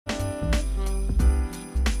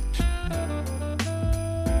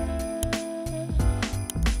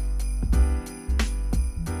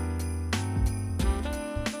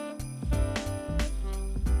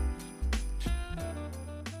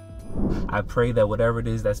I pray that whatever it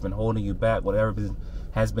is that's been holding you back, whatever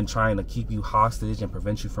has been trying to keep you hostage and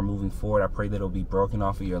prevent you from moving forward, I pray that it'll be broken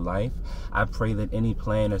off of your life. I pray that any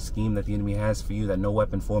plan or scheme that the enemy has for you, that no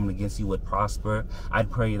weapon formed against you would prosper. I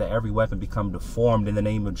pray that every weapon become deformed in the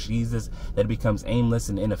name of Jesus, that it becomes aimless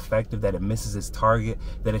and ineffective, that it misses its target,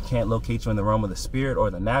 that it can't locate you in the realm of the spirit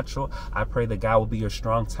or the natural. I pray that God will be your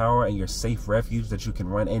strong tower and your safe refuge that you can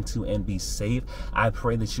run into and be safe. I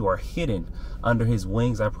pray that you are hidden under his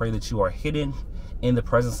wings. I pray that you are hidden in the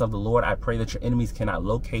presence of the Lord. I pray that your enemies cannot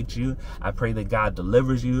locate you. I pray that God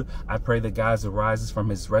delivers you. I pray that God arises from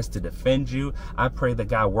his rest to defend you. I pray that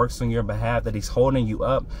God works on your behalf, that he's holding you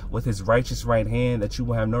up with his righteous right hand, that you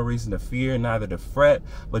will have no reason to fear, neither to fret,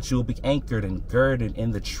 but you will be anchored and girded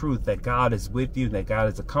in the truth that God is with you, that God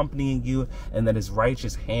is accompanying you, and that his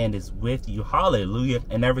righteous hand is with you. Hallelujah.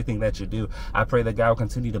 In everything that you do. I pray that God will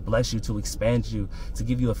continue to bless you, to expand you, to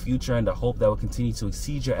give you a future and a hope that will continue to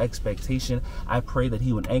exceed your expectation. I pray that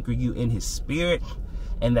he would anchor you in his spirit,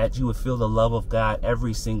 and that you would feel the love of God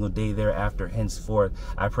every single day thereafter, henceforth.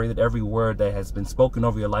 I pray that every word that has been spoken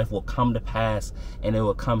over your life will come to pass, and it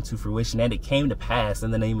will come to fruition. And it came to pass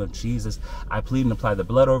in the name of Jesus. I plead and apply the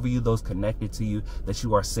blood over you, those connected to you, that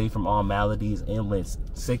you are safe from all maladies, ailments,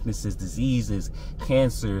 sicknesses, diseases,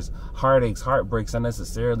 cancers, heartaches, heartbreaks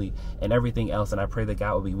unnecessarily, and everything else. And I pray that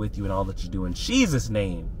God will be with you in all that you do. In Jesus'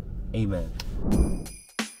 name, amen.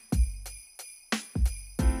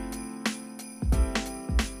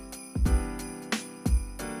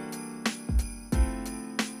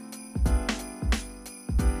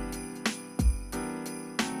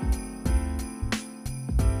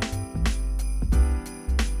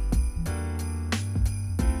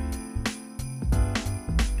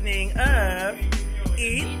 Of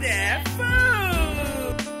Eat That Food.